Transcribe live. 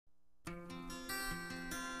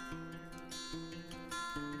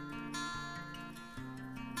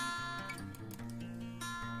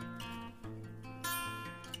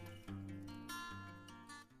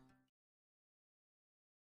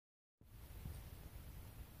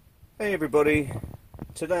Hey everybody,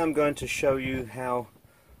 today I'm going to show you how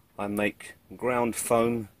I make ground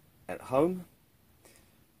foam at home,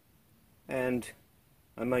 and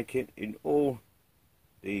I make it in all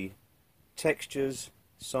the textures,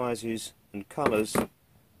 sizes and colours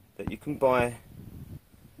that you can buy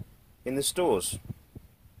in the stores.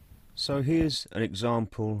 So here's an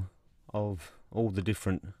example of all the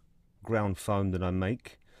different ground foam that I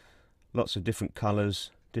make. Lots of different colours,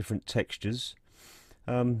 different textures.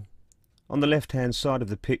 On the left hand side of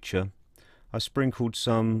the picture I sprinkled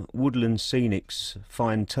some Woodland Scenics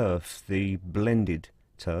fine turf, the blended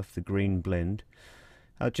turf, the green blend,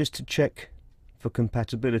 just to check for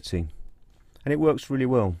compatibility, and it works really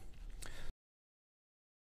well.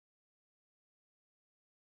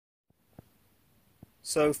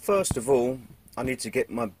 So first of all I need to get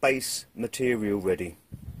my base material ready,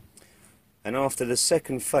 and after the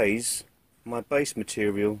second phase my base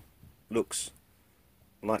material looks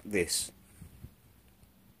like this.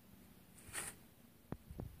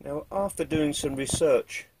 Now, after doing some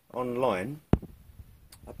research online,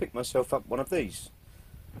 I picked myself up one of these.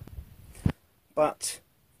 But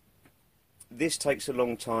this takes a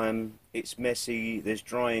long time, it's messy, there's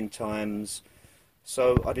drying times,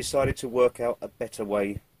 so I decided to work out a better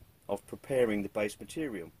way of preparing the base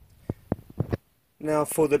material. Now,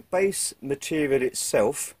 for the base material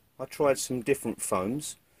itself, I tried some different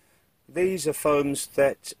foams. These are foams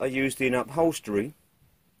that are used in upholstery.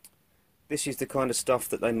 This is the kind of stuff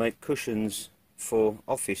that they make cushions for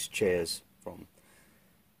office chairs from.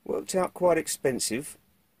 Worked out quite expensive.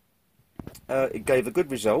 It gave a good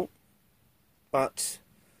result, but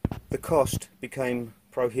the cost became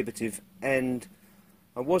prohibitive, and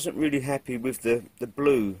I wasn't really happy with the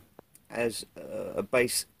blue as a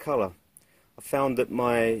base colour. I found that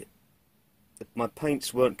my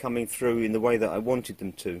paints weren't coming through in the way that I wanted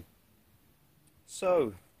them to.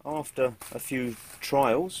 So after a few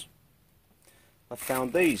trials I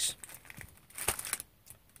found these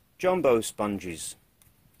jumbo sponges,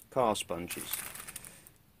 car sponges.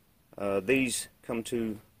 These come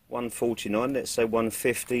to £1.49, let's say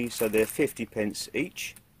 £1.50, so they're 50p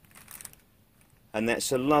each, and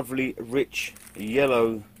that's a lovely rich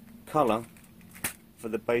yellow colour for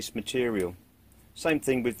the base material. Same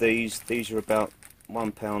thing with these are about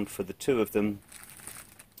 £1 for the two of them.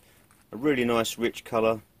 A really nice rich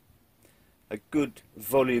colour, a good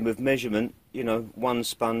volume of measurement, you know, one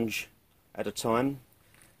sponge at a time,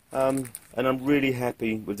 and I'm really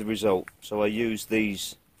happy with the result, so I use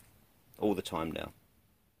these all the time now.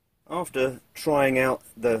 After trying out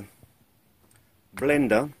the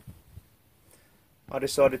blender, I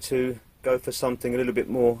decided to go for something a little bit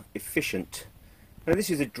more efficient. Now, this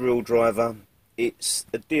is a drill driver. It's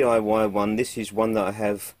a DIY one. This is one that I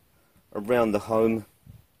have around the home.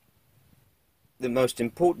 The most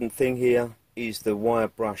important thing here is the wire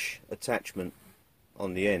brush attachment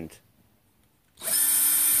on the end.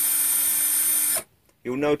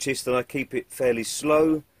 You'll notice that I keep it fairly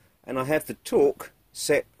slow, and I have the torque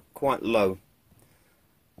set quite low.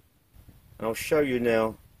 And I'll show you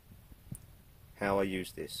now how I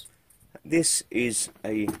use this. This is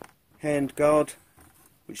a hand guard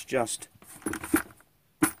which just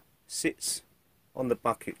sits on the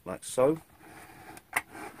bucket like so.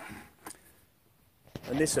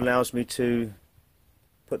 And this allows me to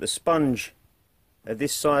put the sponge at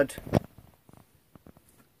this side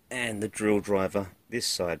and the drill driver this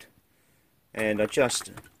side, and I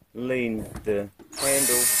just lean the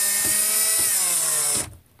handle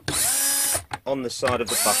on the side of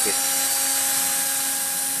the bucket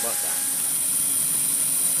like that.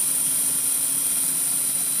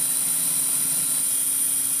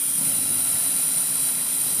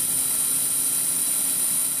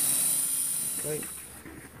 Okay.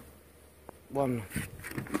 One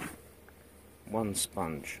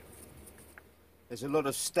sponge. There's a lot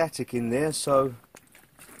of static in there, so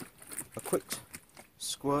a quick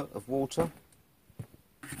squirt of water.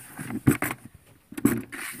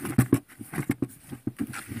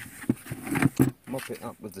 Mop it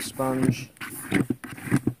up with the sponge,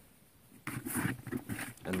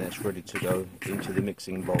 and that's ready to go into the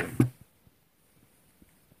mixing bowl.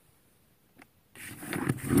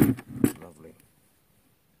 Lovely.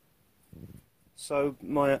 So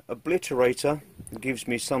my obliterator gives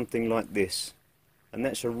me something like this, and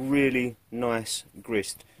that's a really nice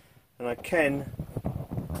grist, and I can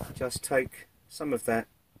just take some of that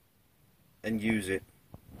and use it.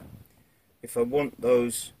 If I want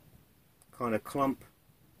those kind of clump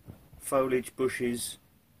foliage bushes,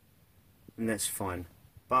 then that's fine.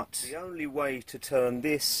 But the only way to turn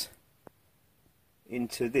this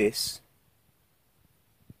into this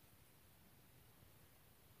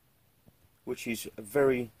which is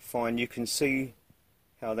very fine. You can see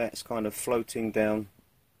how that's kind of floating down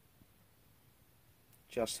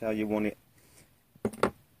just how you want it.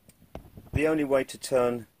 The only way to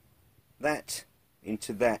turn that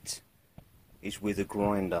into that is with a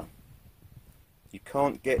grinder. You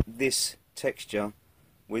can't get this texture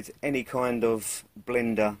with any kind of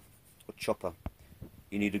blender or chopper.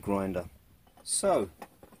 You need a grinder. So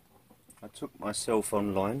I took myself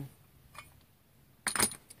online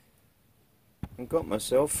and got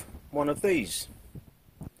myself one of these.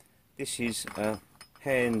 This is a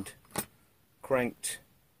hand cranked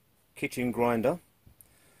kitchen grinder.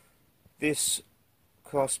 This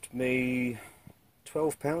cost me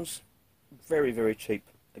 £12, very cheap.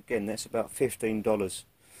 Again, that's about $15,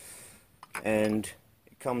 and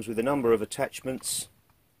it comes with a number of attachments,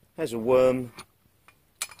 has a worm,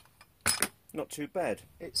 not too bad.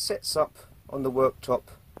 It sets up on the worktop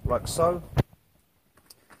like so.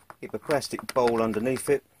 Keep a plastic bowl underneath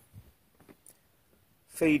it,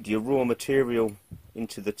 feed your raw material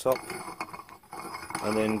into the top,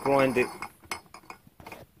 and then grind it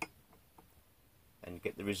and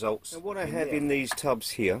get the results. Now what I have in these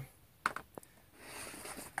tubs here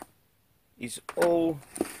is all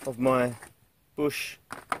of my bush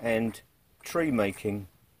and tree making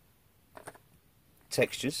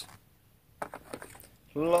textures.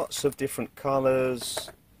 Lots of different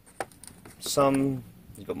colours. Some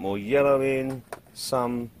you've got more yellow in,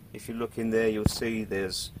 some, if you look in there, you'll see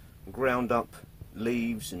there's ground up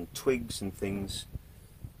leaves and twigs and things.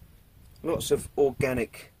 Lots of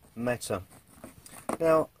organic matter.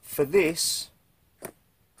 Now for this,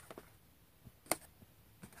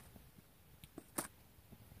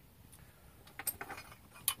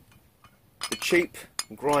 the cheap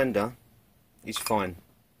grinder is fine.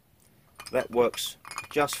 That works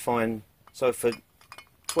just fine. So for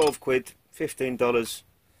 12 quid, $15,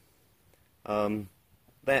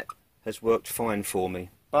 that has worked fine for me.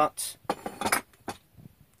 But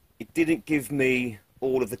it didn't give me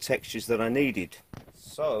all of the textures that I needed.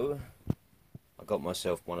 So I got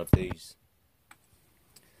myself one of these.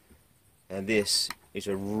 And this is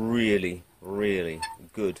a really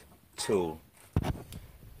good tool.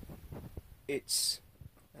 It's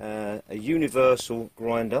a universal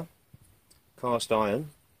grinder, cast iron,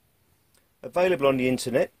 available on the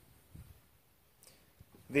internet.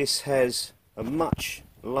 This has a much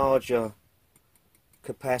larger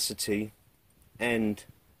capacity and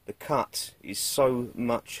the cut is so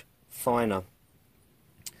much finer.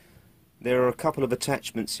 There are a couple of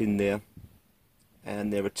attachments in there,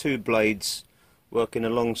 and there are two blades working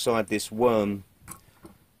alongside this worm,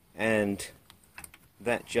 and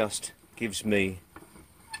that just gives me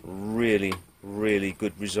really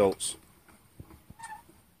good results.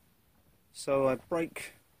 So I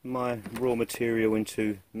break my raw material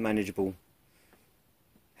into manageable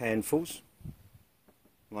handfuls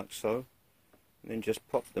like so, and then just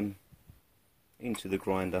pop them into the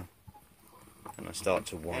grinder and I start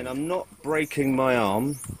to wind. And I'm not breaking my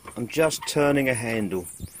arm, I'm just turning a handle.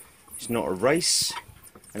 It's not a race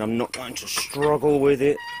and I'm not going to struggle with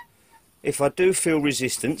it. If I do feel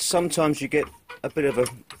resistance, sometimes you get a bit of a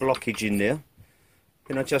blockage in there,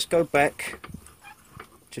 then I just go back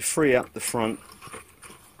to free up the front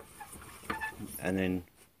and then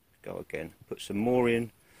go again. Put some more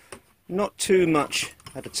in, not too much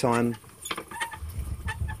at a time.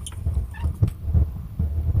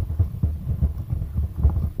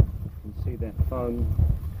 You can see that foam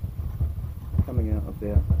coming out of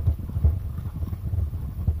there.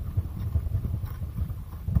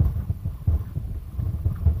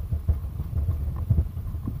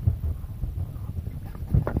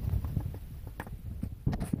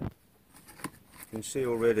 You can see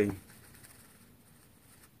already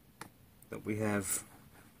that we have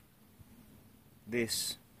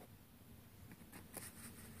this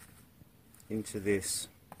into this.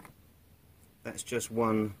 That's just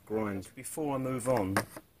one grind. Before I move on,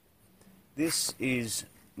 this is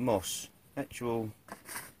moss, actual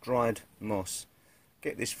dried moss.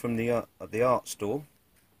 Get this from the art store,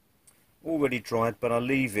 already dried, but I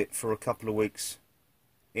leave it for a couple of weeks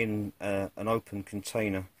in an open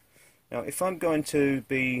container. Now if I'm going to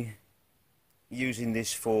be using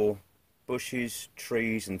this for bushes,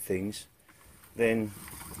 trees and things, then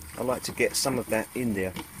I like to get some of that in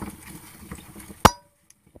there.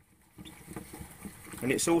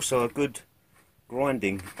 And it's also a good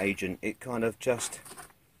grinding agent. It kind of just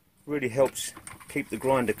really helps keep the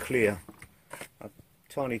grinder clear. A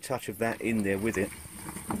tiny touch of that in there with it,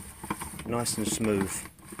 nice and smooth.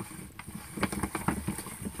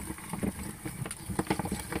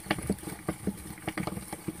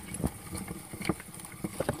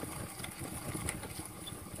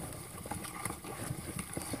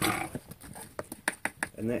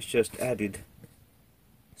 and that's just added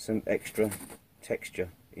some extra texture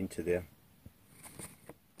into there.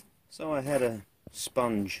 So I had a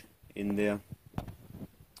sponge in there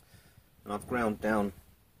and I've ground down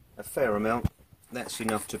a fair amount. That's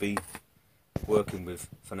enough to be working with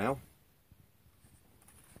for now.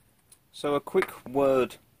 So a quick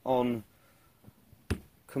word on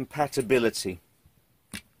compatibility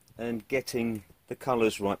and getting the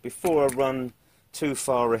colours right before I run too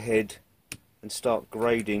far ahead and start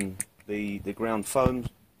grading the ground foams.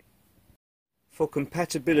 For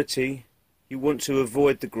compatibility, you want to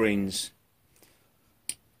avoid the greens.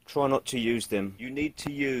 Try not to use them. You need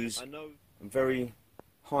to use very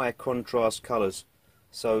high contrast colours.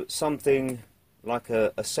 So something like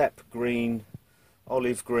a sap green,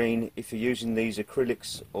 olive green. If you're using these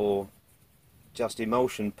acrylics or just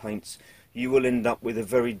emulsion paints, you will end up with a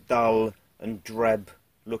very dull and drab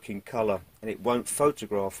looking colour and it won't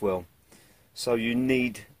photograph well. So you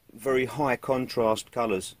need very high contrast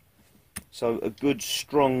colours. So a good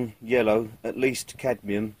strong yellow, at least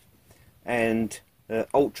cadmium, and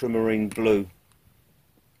ultramarine blue.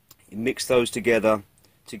 You mix those together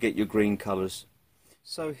to get your green colours.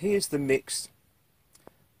 So here's the mix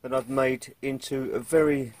that I've made into a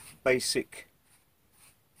very basic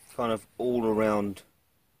kind of all-around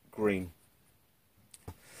green.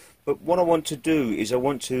 But what I want to do is I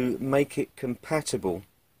want to make it compatible.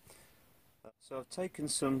 So I've taken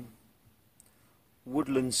some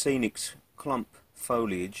woodland scenic clump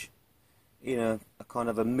foliage in a kind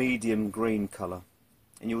of a medium green colour,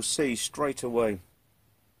 and you'll see straight away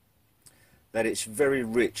that it's very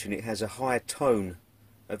rich and it has a high tone,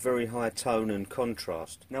 a very high tone and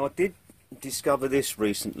contrast. Now I did discover this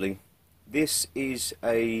recently. This is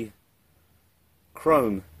a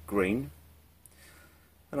chrome green,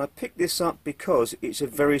 and I picked this up because it's a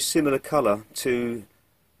very similar colour to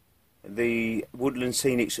the woodland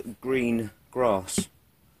scenic green grass.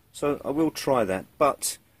 So I will try that,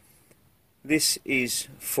 but this is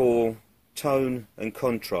for tone and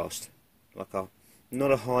contrast, like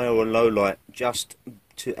not a high or a low light, just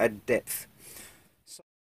to add depth.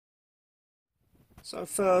 So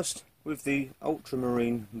first, with the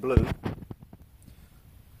ultramarine blue,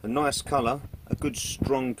 a nice colour, a good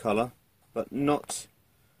strong colour, but not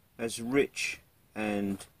as rich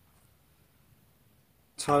and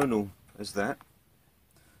tonal as that.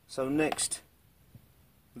 So next,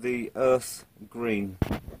 the earth green.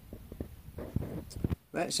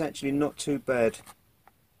 That's actually not too bad.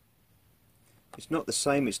 It's not the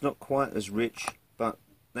same, it's not quite as rich, but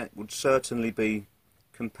that would certainly be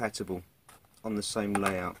compatible on the same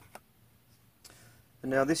layout.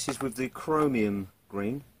 And now this is with the chromium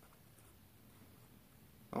green.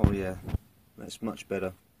 Oh yeah, that's much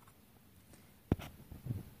better.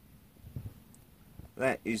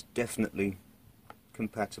 That is definitely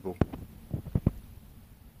compatible.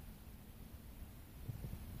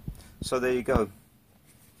 So there you go.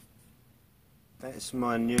 That's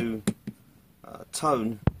my new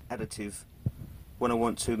tone additive when I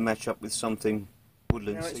want to match up with something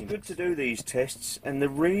woodland scenic. Now it's good to do these tests, and the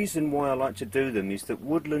reason why I like to do them is that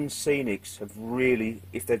woodland scenics have really,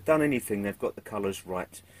 if they've done anything, they've got the colours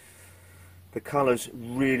right. The colours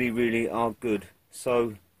really are good.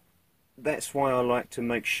 So that's why I like to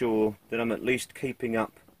make sure that I'm at least keeping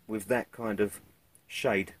up with that kind of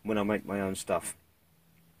shade when I make my own stuff.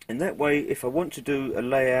 And that way, if I want to do a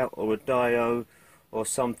layout or a dio or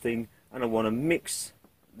something, and I want to mix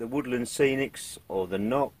the woodland scenics or the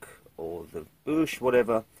knock or the bush,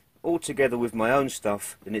 whatever, all together with my own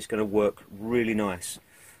stuff, then it's going to work really nice.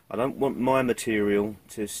 I don't want my material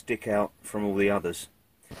to stick out from all the others.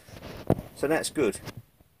 So that's good.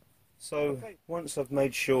 So once I've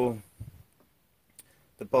made sure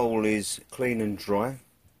the bowl is clean and dry,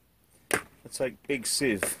 I take big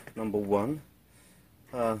sieve number 1.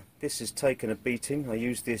 This has taken a beating. I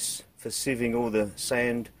use this for sieving all the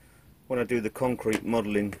sand when I do the concrete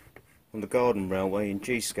modelling on the garden railway in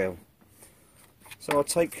G-scale. So I'll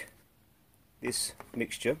take this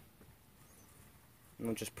mixture and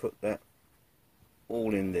I'll just put that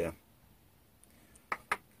all in there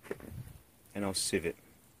and I'll sieve it.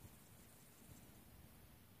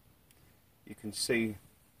 You can see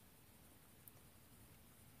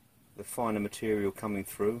the finer material coming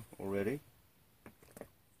through already.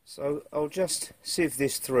 So I'll just sieve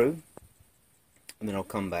this through and then I'll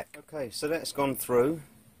come back. Okay, so that's gone through.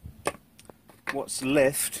 What's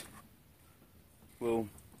left will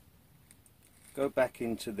go back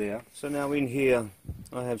into there. So now in here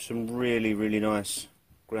I have some really nice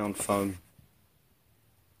ground foam,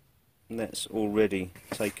 and that's already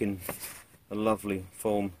taken a lovely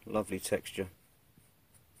form, lovely texture.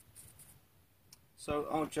 So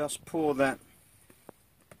I'll just pour that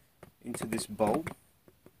into this bowl.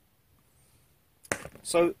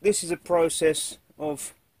 So this is a process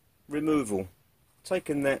of removal.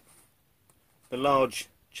 Taking the large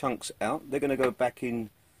chunks out, they're going to go back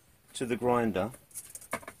in to the grinder.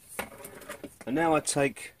 And now I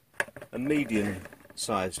take a medium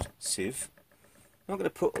sized sieve. I'm not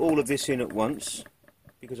going to put all of this in at once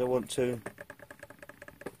because I want to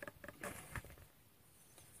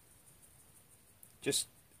just,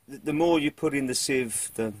 the more you put in the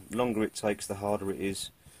sieve, the longer it takes, the harder it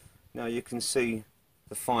is. Now you can see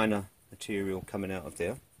the finer material coming out of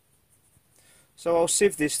there. So I'll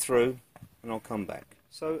sieve this through and I'll come back.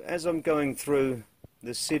 So as I'm going through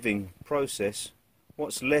the sieving process,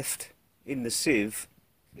 what's left in the sieve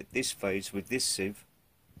at this phase with this sieve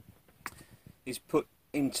is put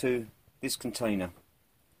into this container.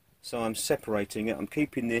 So I'm separating it, I'm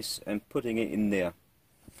keeping this and putting it in there.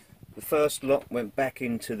 The first lot went back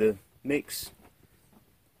into the mix.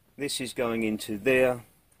 This is going into there.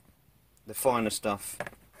 The finer stuff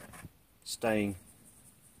staying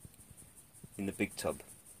in the big tub.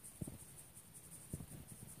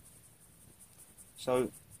 So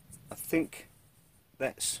I think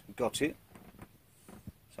that's got it.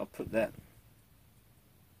 So I'll put that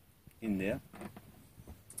in there.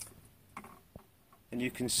 And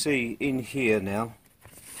you can see in here now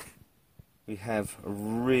we have a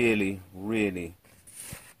really, really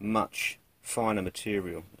much finer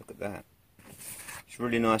material. Look at that. It's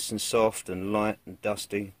really nice and soft and light and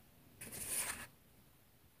dusty,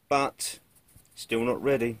 but still not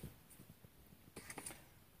ready.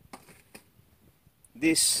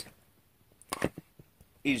 This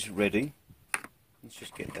is ready. Let's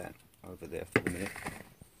just get that over there for a minute.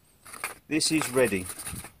 This is ready.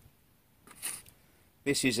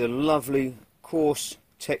 This is a lovely coarse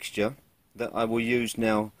texture that I will use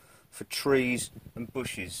now for trees and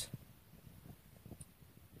bushes.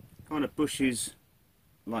 Kind of bushes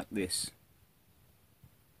like this.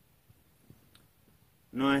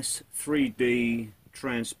 Nice 3D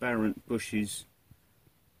transparent bushes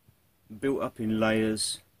built up in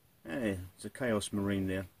layers. Hey, there's a Chaos Marine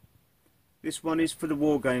there. This one is for the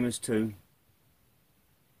wargamers too.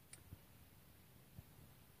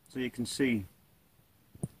 So you can see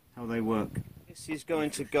how they work. This is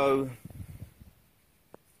going to go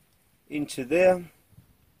into there,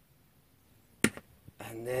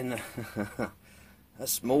 and then a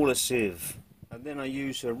smaller sieve, and then I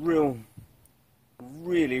use a really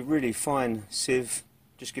fine sieve.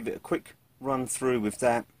 Just give it a quick run through with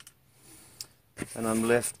that, and I'm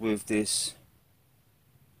left with this.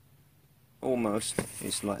 Almost,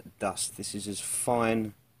 it's like dust. This is as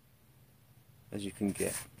fine as you can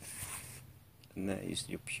get, and that is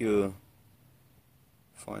your pure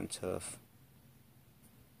fine turf.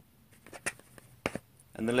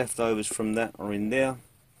 And the leftovers from that are in there.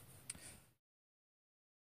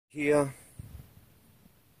 Here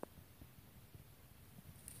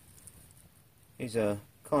is a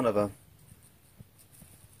kind of a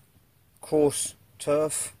coarse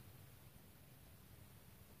turf,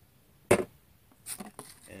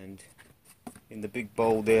 and in the big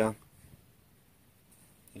bowl there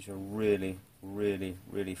is a really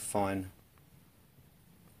fine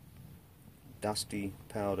dusty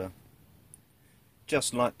powder,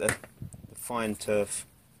 just like the fine turf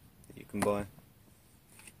that you can buy.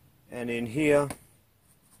 And in here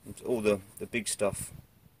it's all the big stuff.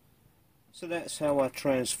 So that's how I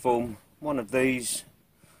transform one of these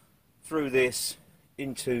through this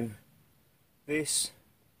into this,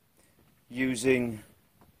 using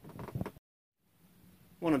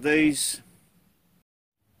one of these,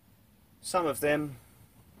 some of them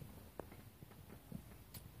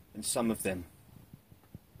and some of them.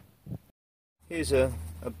 Here's a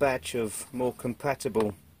batch of more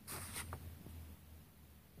compatible,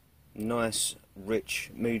 nice rich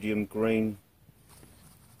medium green.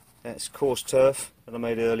 That's coarse turf that I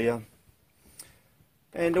made earlier.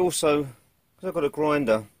 And also, because I've got a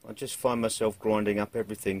grinder, I just find myself grinding up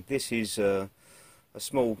everything. This is a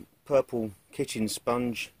small purple kitchen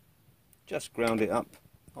sponge. Just ground it up.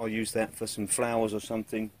 I'll use that for some flowers or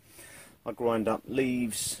something. I grind up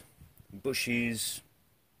leaves, bushes,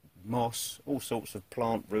 moss, all sorts of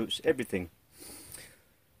plant roots, everything.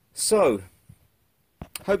 So,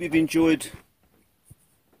 hope you've enjoyed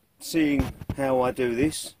seeing how I do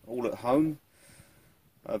this all at home.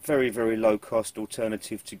 A very low cost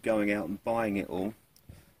alternative to going out and buying it all.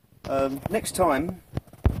 Next time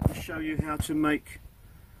I'll show you how to make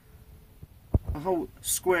a whole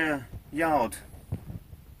square yard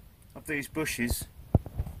of these bushes.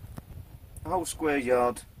 A whole square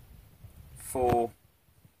yard for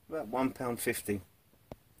about £1.50.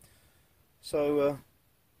 So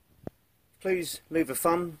please leave a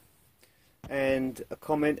thumb and a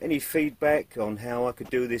comment. Any feedback on how I could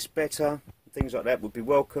do this better, things like that would be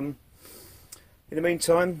welcome. In the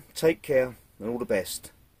meantime, take care and all the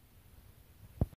best.